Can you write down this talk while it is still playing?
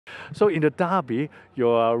So in the Derby,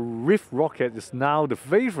 your Riff Rocket is now the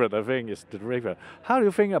favorite, I think, is the favorite. How do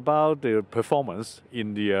you think about the performance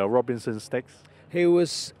in the Robinson Stakes? He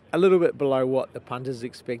was a little bit below what the punters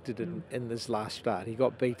expected in this last start. He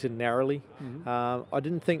got beaten narrowly. I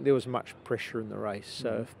didn't think there was much pressure in the race.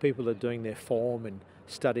 So if people are doing their form and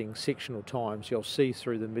studying sectional times, you'll see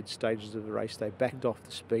through the mid stages of the race they backed off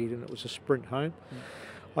the speed and it was a sprint home.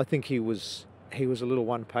 I think he was a little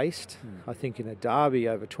one-paced. I think in a Derby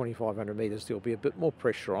over 2,500 metres there'll be a bit more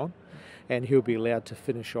pressure on, and he'll be allowed to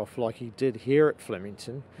finish off like he did here at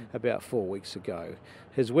Flemington about 4 weeks ago.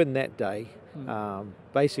 His win that day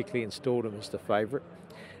basically installed him as the favourite,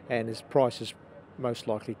 and his price has most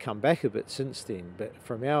likely come back a bit since then. But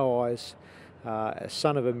from our eyes, a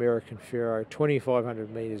son of American Pharaoh,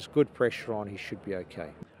 2,500 metres, good pressure on, he should be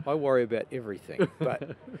okay. I worry about everything,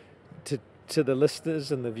 but to the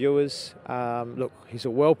listeners and the viewers, look, he's a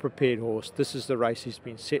well-prepared horse. This is the race he's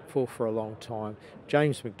been set for a long time.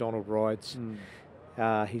 James McDonald rides.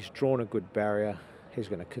 He's drawn a good barrier. He's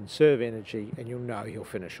going to conserve energy, and you'll know he'll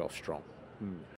finish off strong.